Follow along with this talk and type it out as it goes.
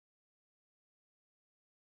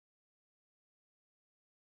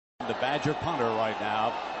the Badger punter right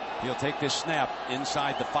now. He'll take this snap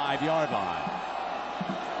inside the 5-yard line.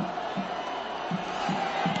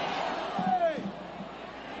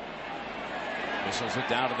 Whistles it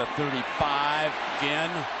down to the 35.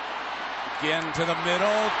 Ginn to the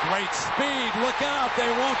middle. Great speed. Look out. They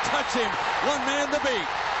won't touch him. One man to beat.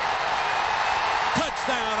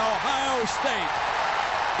 Touchdown, Ohio State.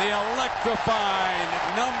 The electrifying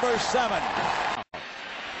number 7.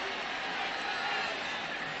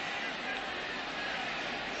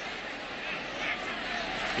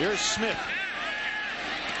 Here's Smith.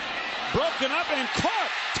 Broken up and caught.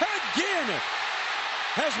 Ted Ginn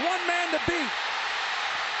has one man to beat.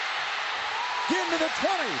 Ginn to the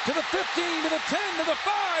 20, to the 15, to the 10, to the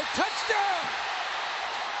 5. Touchdown!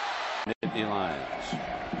 Nittany Lions.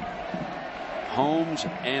 Holmes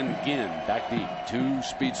and Ginn back deep. 2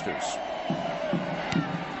 speedsters.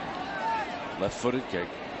 Left-footed kick.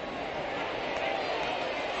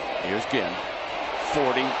 Here's Ginn.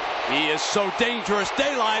 40. He is so dangerous.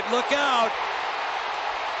 Daylight, look out.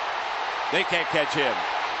 They can't catch him.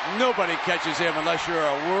 Nobody catches him unless you're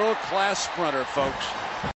a world-class sprinter, folks.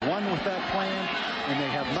 One with that plan, and they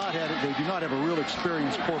have not had it. They do not have a real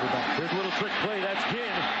experienced quarterback. Here's a little trick play. That's Ginn.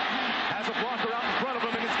 Has a blocker out in front of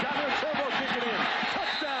him, and it's got a turbo kicking in.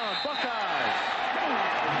 Touchdown, Buckeyes.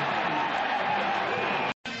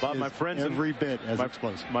 But my friends every bit as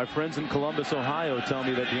explosive. My friends in Columbus, Ohio, tell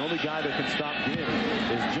me that the only guy that can stop Ginn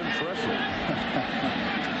is Jim Tressel.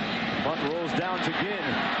 Punt rolls down to Ginn,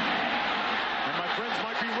 and my friends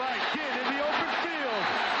might be right. Ginn in the open field.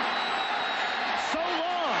 So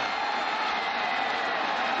long.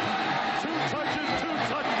 2 touches, 2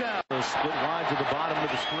 touchdowns. Split wide to the bottom of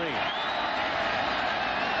the screen.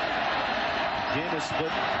 Ginn is split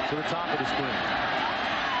to the top of the screen.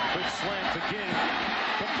 Quick slant to Ginn.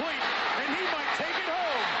 Complete, and he might take it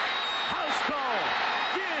home. House call.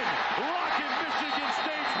 Ginn rocking Michigan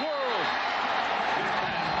State's world.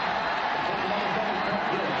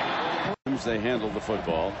 They handle the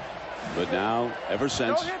football, but now, ever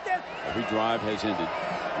since, every drive has ended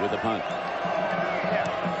with a punt.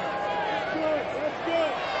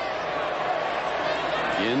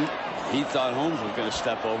 Ginn, he thought Holmes was going to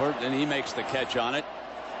step over, then he makes the catch on it.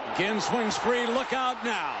 Ginn swings free. Look out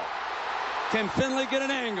now. Can Finley get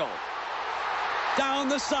an angle? Down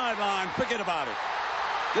the sideline. Forget about it.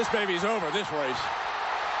 This baby's over, this race.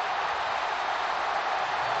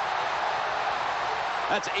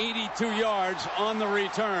 That's 82 yards on the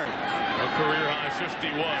return. A career high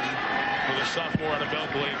 51 for the sophomore out of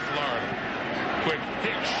Belgrade, Florida. Quick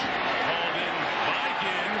pitch. Called in by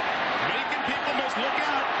Ginn. Making people miss. Look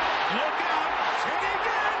out. Look out. Teddy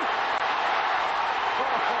Ginn.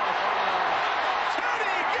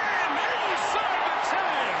 Teddy Ginn inside the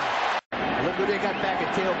 10. Look who they got back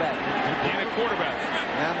at tailback. And a quarterback.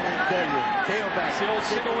 I'm going to tell you. Tailback. The old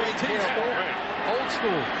single-way tailback. Right. Old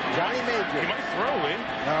school. Johnny Major. He might throw in.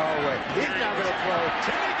 No way. He's not going to throw.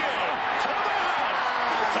 Teddy Ginn.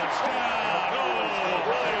 Touchdown.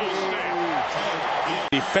 Ohio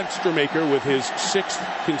State. The Fenstermaker with his 6th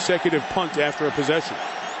consecutive punt after a possession.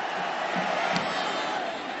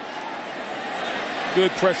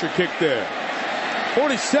 Good pressure kick there.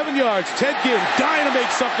 47 yards. Ted Ginn dying to make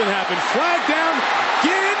something happen. Flag down.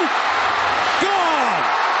 Ginn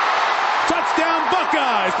gone. Touchdown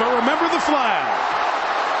Buckeyes, but remember the flag.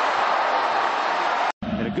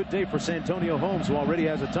 And a good day for Santonio Holmes, who already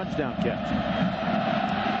has a touchdown catch.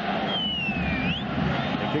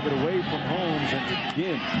 They kick it away from Holmes and to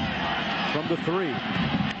Ginn from the 3.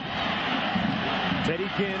 Teddy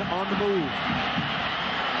Ginn on the move.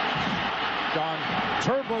 Gone.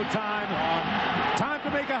 Turbo time. Time to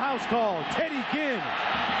make a house call. Teddy Ginn.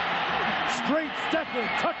 Straight stepping.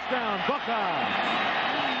 Touchdown Buckeyes.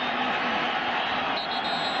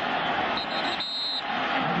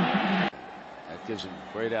 Gives him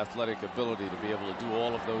great athletic ability to be able to do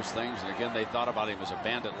all of those things. And again, they thought about him as a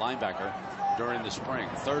bandit linebacker during the spring.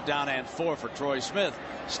 3rd down and 4 for Troy Smith.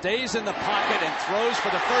 Stays in the pocket and throws for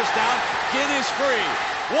the first down. Ginn is free.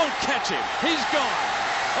 Won't catch him. He's gone.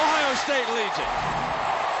 Ohio State leads it.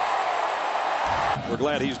 We're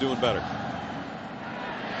glad he's doing better.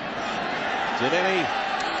 Zanini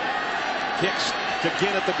kicks to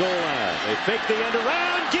Ginn at the goal line. They fake the end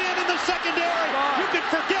around. Ginn in the secondary. You can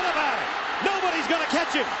forget about it. Nobody's going to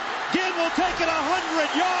catch him. Ginn will take it 100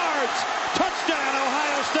 yards. Touchdown,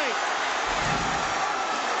 Ohio State.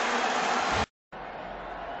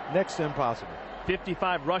 Next to impossible.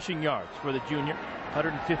 55 rushing yards for the junior.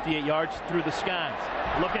 158 yards through the skies.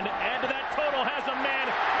 Looking to add to that total. Has a man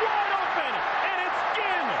wide open. And it's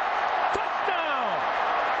Ginn. Touchdown.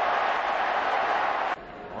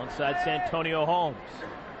 Onside Santonio Holmes.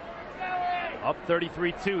 Up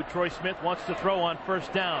 33-2. Troy Smith wants to throw on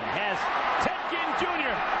first down. Has Ted Ginn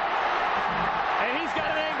Jr. And he's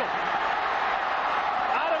got an angle.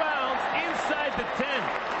 Out of bounds inside the 10.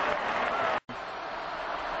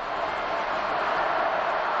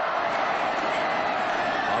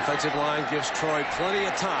 Offensive line gives Troy plenty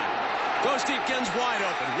of time. Goes deep, Ginn's wide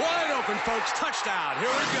open. Wide open, folks. Touchdown.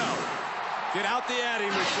 Here we go. Get out the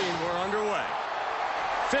adding machine. We're underway.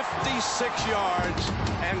 56 yards,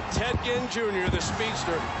 and Ted Ginn Jr., the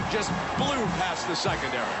speedster, just blew past the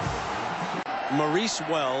secondary. Maurice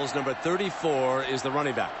Wells, number 34, is the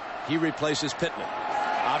running back. He replaces Pittman.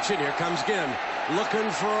 Option, here comes Ginn. Looking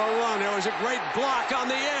for a run. There was a great block on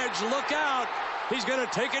the edge. Look out. He's going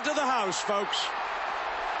to take it to the house, folks.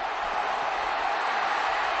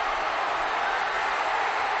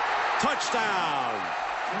 Touchdown.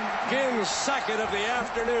 Ginn's second of the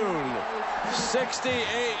afternoon.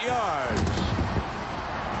 68 yards.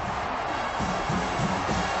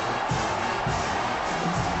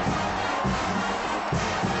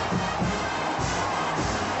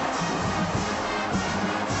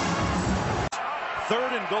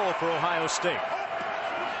 Third and goal for Ohio State.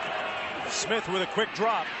 Smith with a quick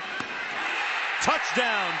drop.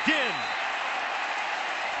 Touchdown, Ginn.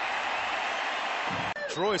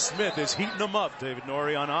 Troy Smith is heating them up, David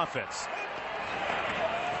Norrie, on offense.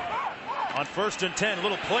 On 1st and 10, a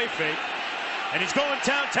little play fake. And he's going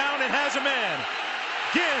downtown and has a man.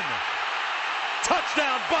 Ginn.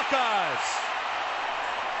 Touchdown, Buckeyes.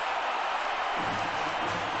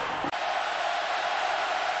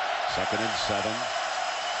 Second and 7.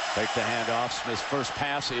 Take the handoff. Smith's first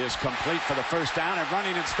pass is complete for the first down, and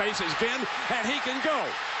running in space is Ginn, and he can go.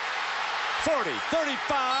 40,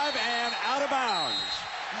 35, and out of bounds.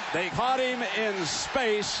 They caught him in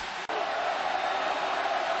space.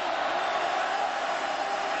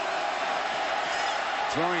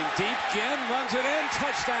 Throwing deep, Ginn runs it in.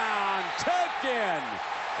 Touchdown, Ted Ginn.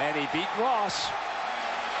 And he beat Ross.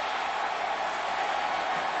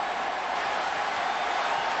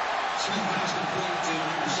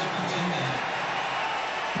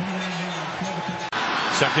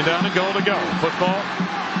 Second down and goal to go. Football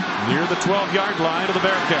near the 12-yard line of the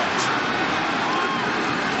Bearcats.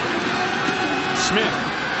 Smith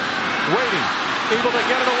waiting, able to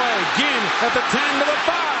get it away. Ginn at the 10 to the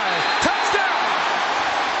 5. Touchdown!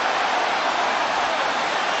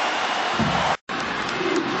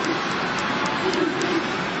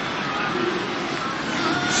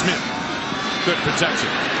 Smith, good protection.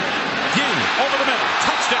 Ginn over the middle.